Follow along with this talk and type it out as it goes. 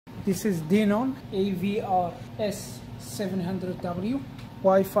This is DENON AVR S700W.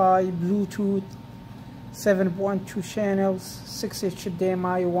 Wi-Fi, Bluetooth, 7.2 channels, 6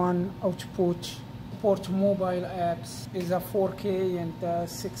 HDMI 1 output. Support mobile apps. Is a 4K and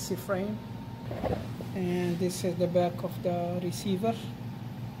 60 frame. And this is the back of the receiver.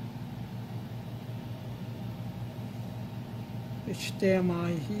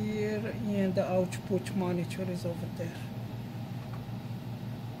 HDMI here, and the output monitor is over there.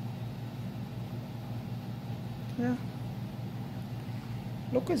 Yeah,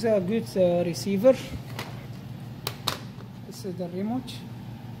 look, it's a good receiver. This is the remote.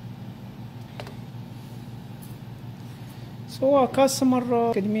 So a customer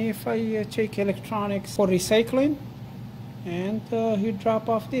asked me if I take electronics for recycling, and he drop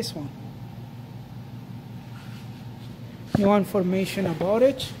off this one. No information about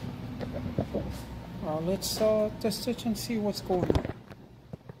it. Let's test it and see what's going on.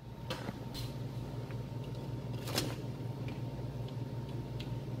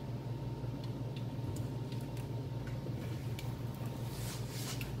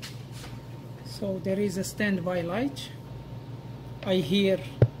 So there is a standby light. I hear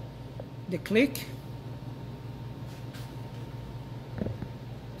the click.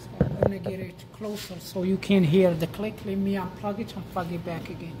 So I'm gonna get it closer so you can hear the click. Let me unplug it and plug it back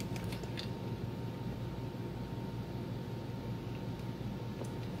again.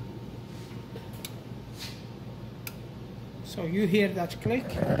 So you hear that click.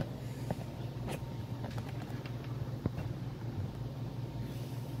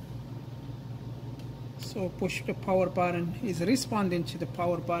 So push the power button, is responding to the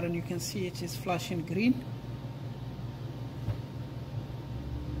power button. You can see it is flashing green.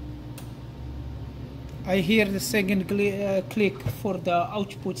 I hear the second click for the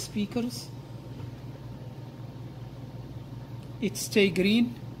output speakers. It stay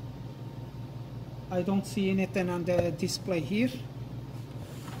green. I don't see anything on the display here.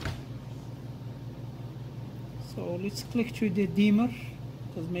 So let's click to the dimmer,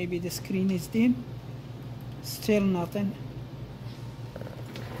 because maybe the screen is dim. Still nothing.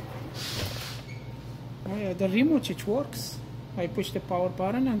 Oh yeah, the remote, it works. I push the power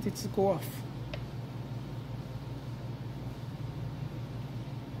button and it's go off.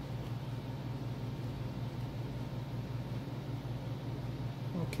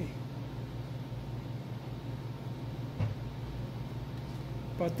 Okay.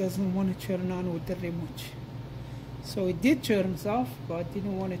 But doesn't want to turn on with the remote. So it did turn off, but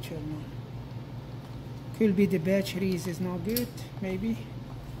didn't want to turn on. Could be the batteries is not good, maybe.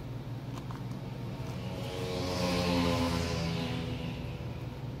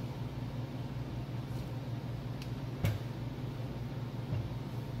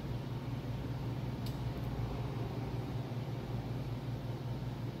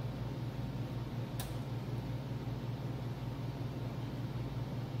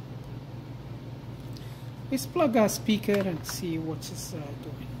 Let's plug our speaker and see what it's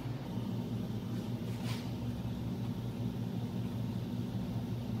doing.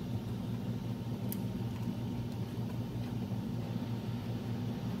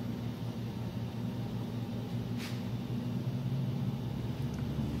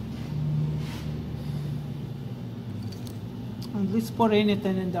 And let's put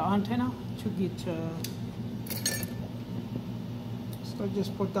anything in the antenna to get. So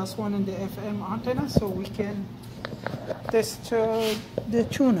just put this one in the FM antenna so we can test the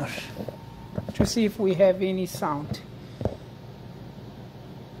tuner to see if we have any sound.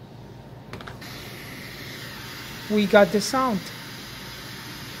 We got the sound.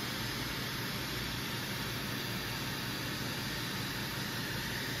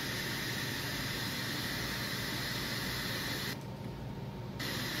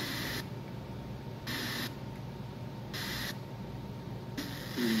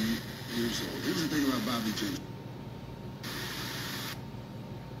 Years old. Here's the thing about Bobby James.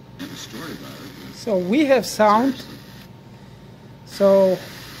 I have a story about it. So we have sound. So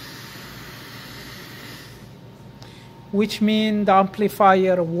which means the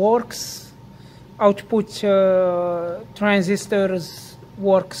amplifier works. Output transistors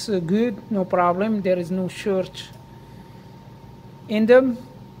works good, no problem. There is no short in them.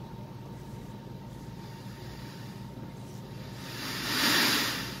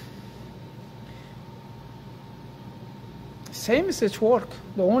 Same as it work.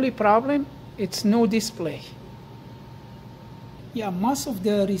 The only problem, it's no display. Yeah, most of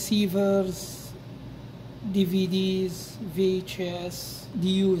the receivers, DVDs, VHS, they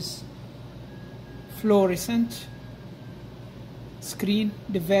use fluorescent screen,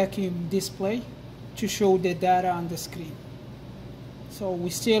 the vacuum display, to show the data on the screen. So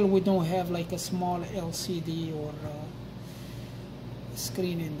we don't have like a small LCD or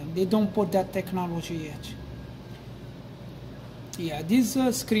screen in them. They don't put that technology yet. Yeah, these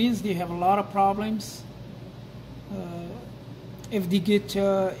screens, they have a lot of problems. If they get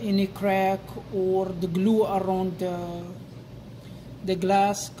any crack or the glue around the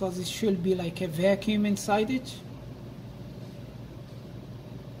glass, because it should be like a vacuum inside it.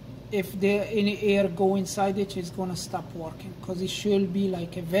 If there any air go inside it, it's gonna stop working, because it should be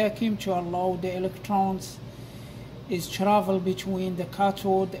like a vacuum to allow the electrons is travel between the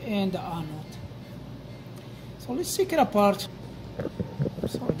cathode and the anode. So let's take it apart.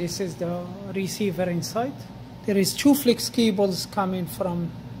 So this is the receiver inside. There is 2 flex cables coming from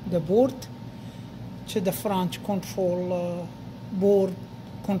the board to the front control board,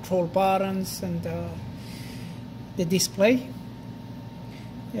 control buttons, and the display.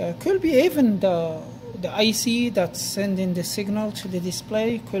 Yeah, could be even the IC that's sending the signal to the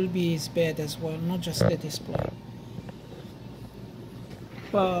display could be as bad as well, not just the display.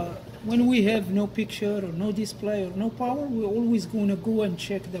 But when we have no picture or no display or no power, we're always going to go and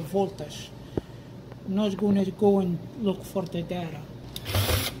check the voltage. I'm not going to go and look for the data.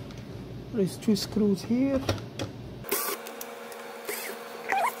 There's 2 screws here.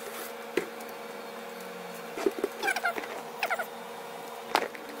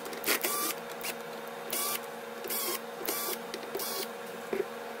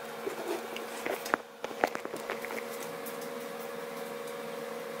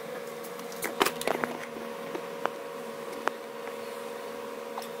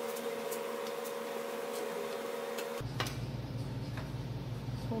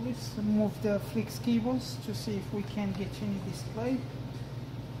 So let's remove the flex cables to see if we can get any display.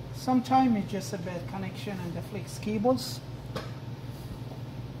 Sometimes it's just a bad connection on the flex cables.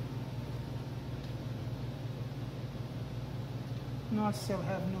 No, I still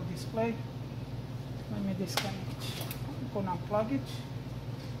have no display. Let me disconnect. I'm gonna unplug it.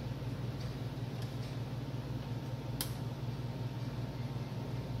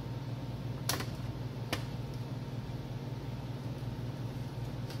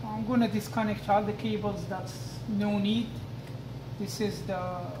 I'm going to disconnect all the cables. That's no need. This is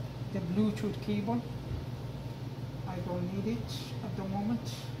the Bluetooth cable. I don't need it at the moment.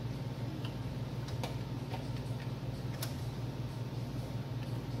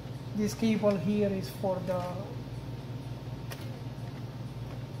 This cable here is for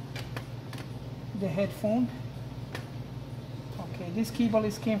the headphone. Okay, this cable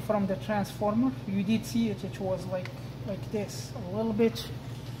came from the transformer. You did see it. It was like this, a little bit.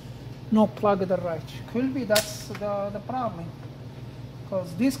 No plug the right. Could be that's the problem,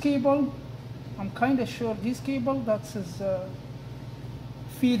 because this cable, I'm kind of sure this cable that's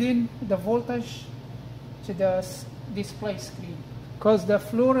feeding the voltage to the display screen, because the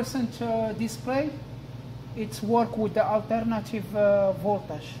fluorescent display, it's work with the alternative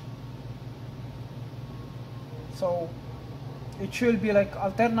voltage. So it should be like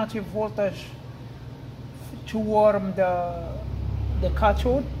alternative voltage to warm the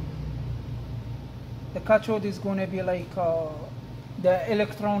cathode. The cathode is going to be like the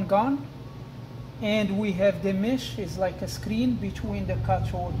electron gun, and we have the mesh is like a screen between the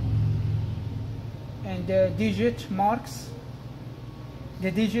cathode and the digit marks. The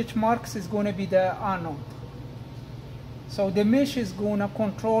digit marks is going to be the anode. So the mesh is going to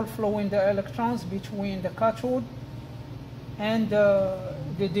control flowing the electrons between the cathode and the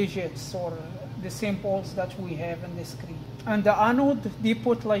digits or the symbols that we have in the screen. And the anode, they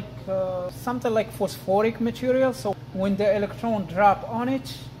put like something like phosphoric material, so when the electron drop on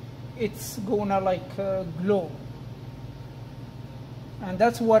it, it's gonna like glow, and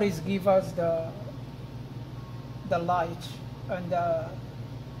that's what is give us the light and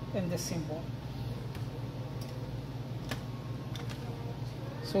the symbol.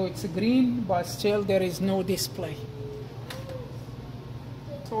 So it's green, but still there is no display.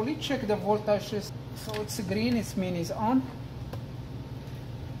 So let's check the voltages. So it's green, it means it's on.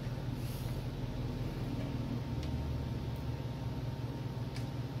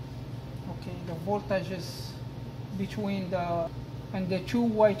 Okay, the voltages between the 2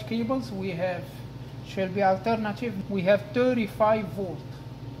 white cables we have shall be alternative. We have 35 volt,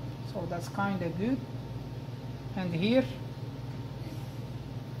 so that's kind of good. And here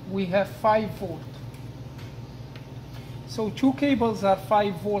we have 5 volt. So 2 cables are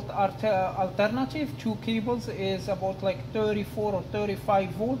 5 volt alternative, 2 cables is about like 34 or 35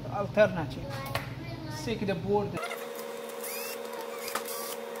 volt alternative. Let's take the board.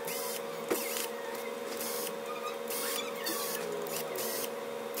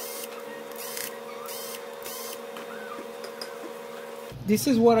 This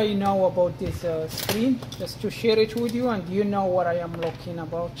is what I know about this screen, just to share it with you, and you know what I am looking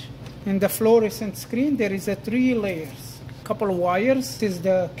about. In the fluorescent screen, there is 3 layers, couple of wires. This is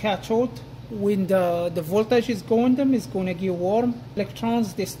the cathode. When the voltage is going them, it's going to get warm.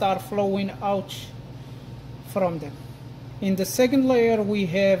 Electrons, they start flowing out from them. In the second layer, we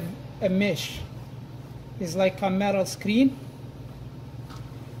have a mesh. It's like a metal screen,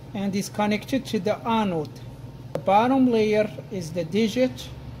 and it's connected to the anode. The bottom layer is the digit,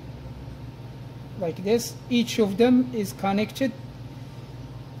 like this. Each of them is connected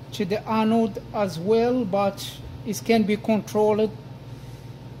to the anode as well, but it can be controlled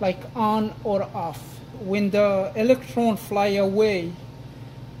like on or off. When the electron fly away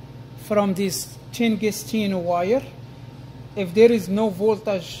from this tungsten wire, if there is no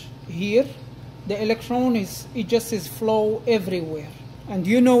voltage here, the electron it just flow everywhere. And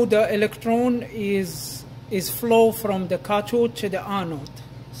you know the electron is flow from the cathode to the anode.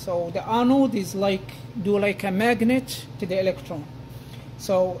 So the anode is like a magnet to the electron.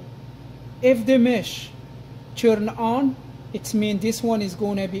 So if the mesh turn on, it means this one is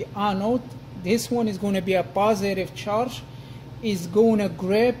going to be anode, this one is going to be a positive charge, is going to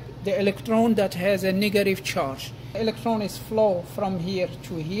grab the electron that has a negative charge. The electron is flow from here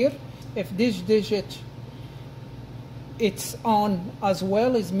to here. If this digit it's on as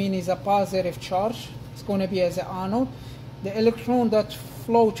well, it means it's a positive charge. It's going to be as an anode. The electron that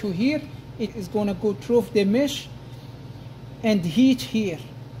flow to here, it is going to go through the mesh and heat here.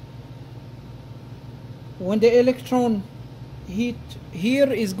 When the electron heat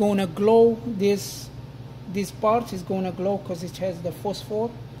here, is going to glow. This part is going to glow because it has the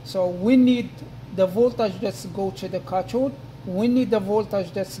phosphor. So we need the voltage that's go to the cathode, we need the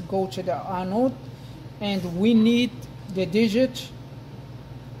voltage that's go to the anode, and we need the digit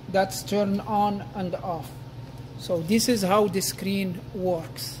that's turned on and off. So this is how the screen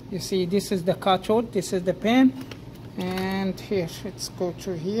works. You see, this is the cathode, this is the pin, and here it's go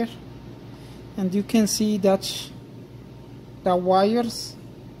to here, and you can see that the wires,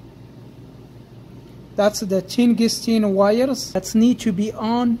 that's the tungsten wires that need to be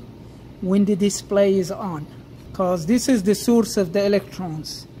on when the display is on, because this is the source of the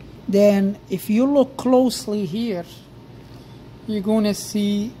electrons. Then if you look closely here, you're going to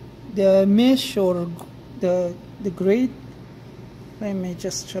see the mesh or the grid. Let me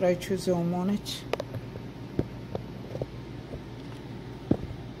just try to zoom on it.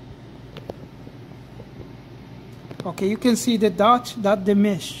 Okay, you can see the dot, that's the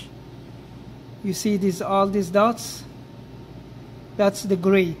mesh. You see all these dots? That's the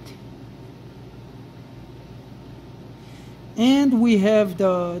grid. And we have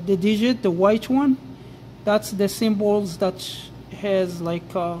the digit, the white one. That's the symbols that has like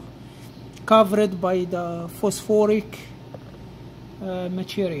covered by the phosphoric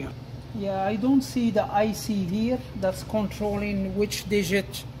material. Yeah, I don't see the IC here that's controlling which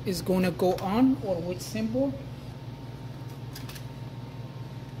digit is going to go on or which symbol.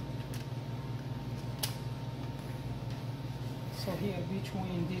 So here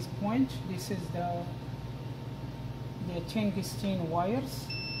between this point, this is the tungsten wires.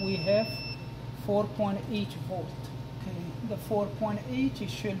 We have 4.8 volt. Okay, the 4.8 it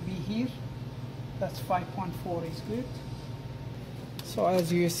should be here. That's 5.4 is good. So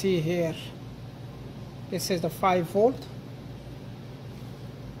as you see here, this is the 5 volt.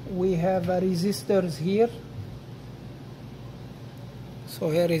 We have resistors here. So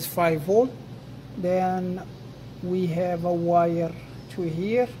here is 5 volt. Then we have a wire to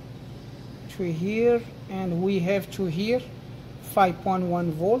here, and we have to here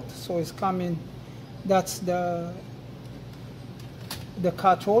 5.1 volt. So it's coming, that's the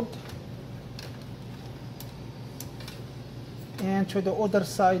cathode. And to the other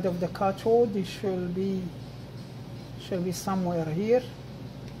side of the cathode, it should be somewhere here.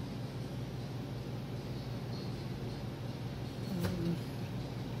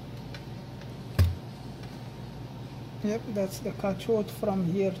 Yep, that's the cathode from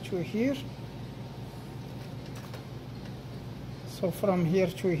here to here. So from here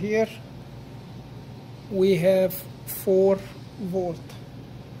to here, we have 4 volt.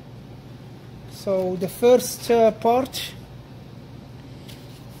 So the first part,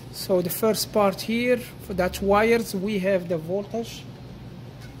 here, for that wires, we have the voltage.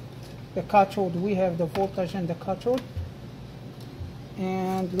 The cathode, we have the voltage and the cathode.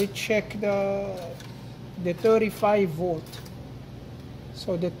 And let's check the 35 volt.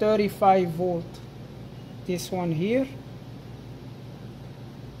 So the 35 volt, this one here.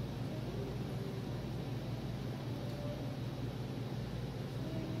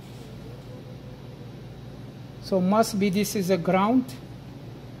 So must be this is a ground.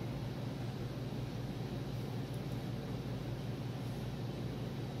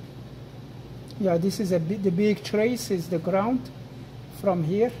 Yeah, this is the big trace is the ground from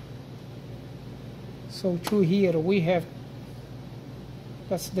here. So to here we have,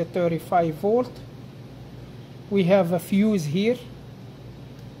 that's the 35 volt. We have a fuse here.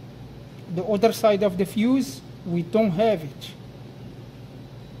 The other side of the fuse, we don't have it.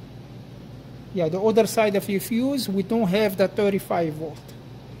 Yeah, the other side of the fuse, we don't have the 35 volt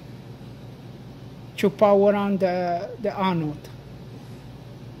to power on the anode.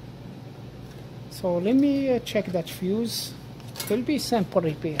 So let me check that fuse. It will be simple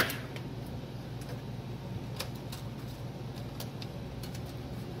repair.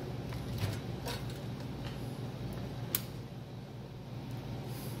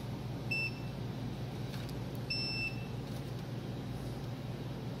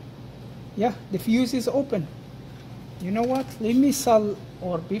 Yeah, the fuse is open. You know what? Let me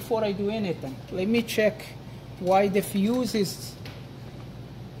or before I do anything, let me check why the fuse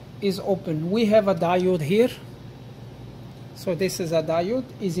is open. We have a diode here. So this is a diode.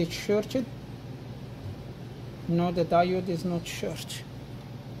 Is it shorted? No, the diode is not short.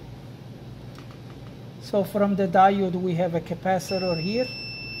 So from the diode we have a capacitor here.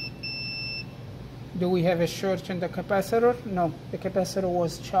 Do we have a short in the capacitor? No, the capacitor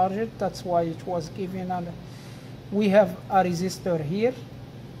was charged. That's why it was given on. We have a resistor here.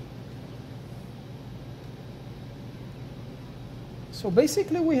 So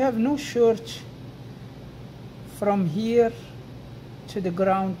basically we have no short from here to the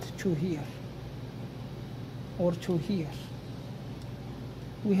ground to here or to here.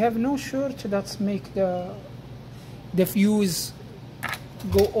 We have no short that's make the fuse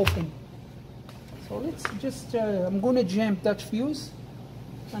go open. So let's just, I'm going to jump that fuse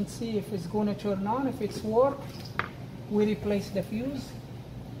and see if it's going to turn on. If it's work, we replace the fuse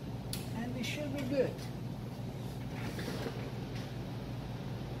and it should be good.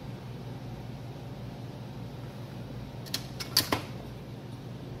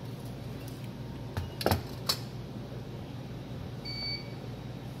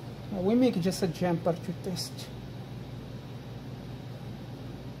 Now we make just a jumper to test.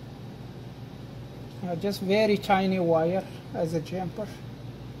 Just very tiny wire as a jumper.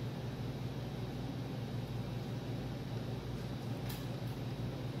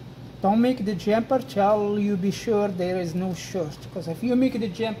 Don't make the jumper till you be sure there is no short, because if you make the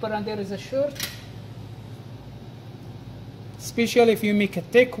jumper and there is a short, especially if you make a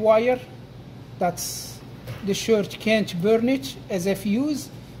thick wire, that's the short can't burn it as a fuse,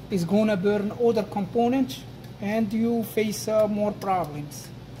 is gonna burn other components and you face more problems.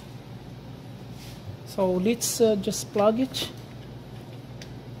 So let's just plug it.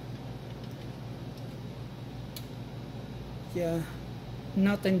 Yeah,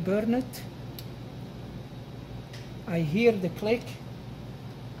 nothing burn it. I hear the click.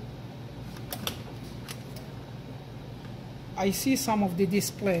 I see some of the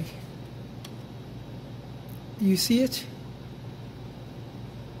display. You see it?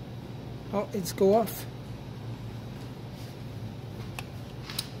 Oh, it's go off.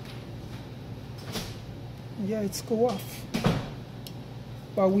 Yeah, it's go off.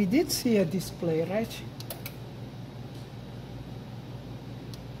 But we did see a display, right?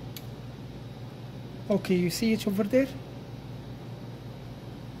 Okay, you see it over there?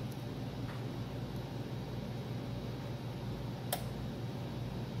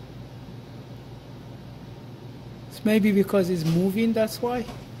 It's maybe because it's moving, that's why.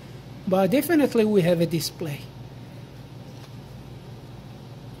 But definitely we have a display.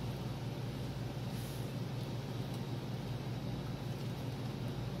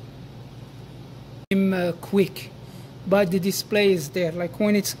 Quick, but the display is there. Like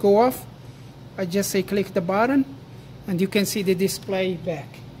when it's go off, I just say click the button and you can see the display back.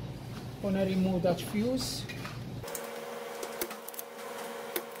 I'm gonna remove that fuse.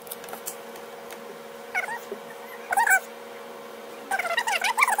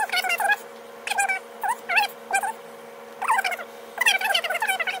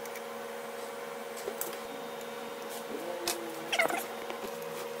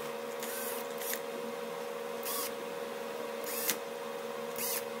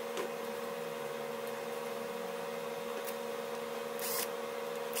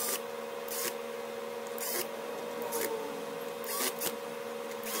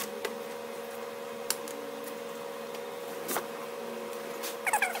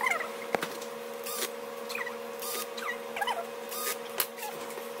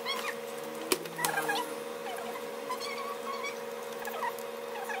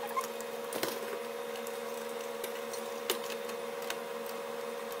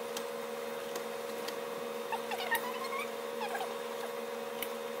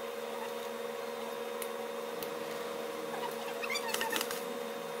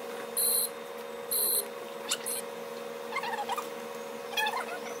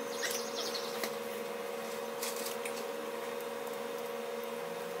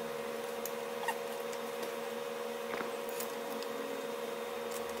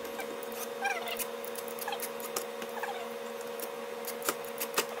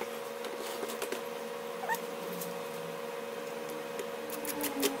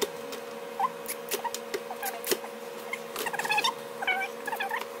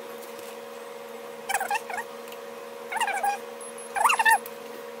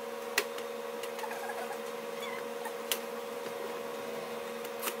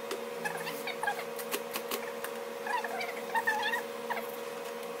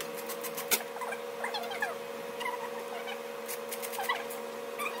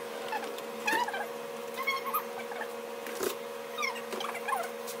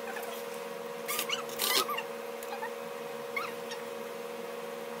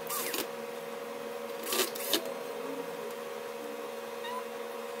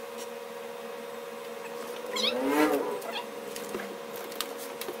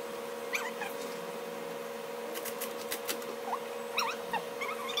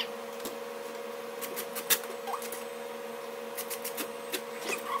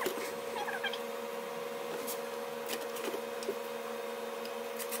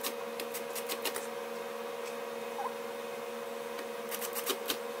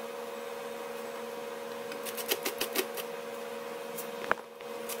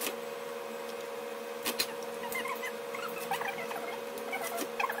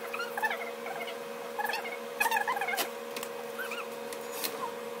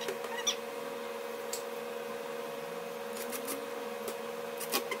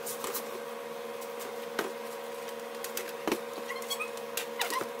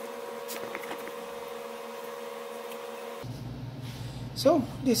 So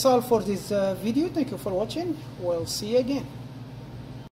this is all for this video. Thank you for watching. We'll see you again.